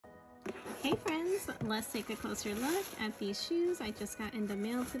Hey friends, let's take a closer look at these shoes I just got in the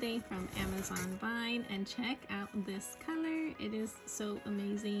mail today from Amazon Vine, and check out this color. It is so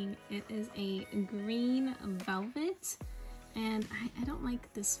amazing. It is a green velvet, and I don't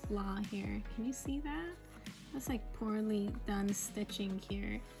like this flaw here. Can you see that? That's like poorly done stitching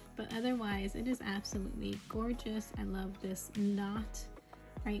here, but otherwise it is absolutely gorgeous. I love this knot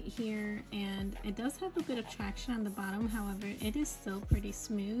right here, and it does have a bit of traction on the bottom. However, it is still pretty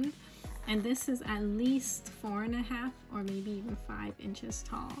smooth, and this is at least 4.5 or maybe even 5 inches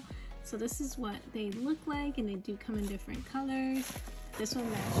tall. So this is what they look like, and they do come in different colors. This will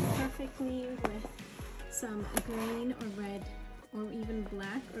match perfectly with some green or red or even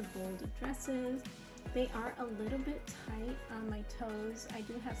black or gold dresses. They are a little bit tight on my toes. I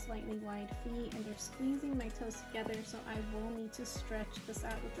do have slightly wide feet, and they're squeezing my toes together, so I will need to stretch this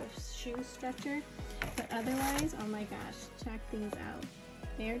out with a shoe stretcher. But otherwise, oh my gosh, check these out.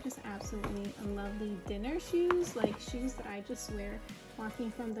 They're just absolutely lovely dinner shoes, like shoes that I just wear walking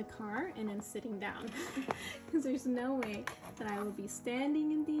from the car and then sitting down, because there's no way that I will be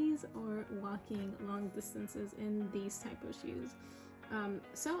standing in these or walking long distances in these type of shoes.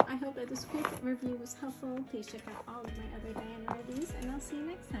 So I hope that this quick review was helpful. Please check out all of my other Diana reviews, and I'll see you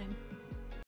next time.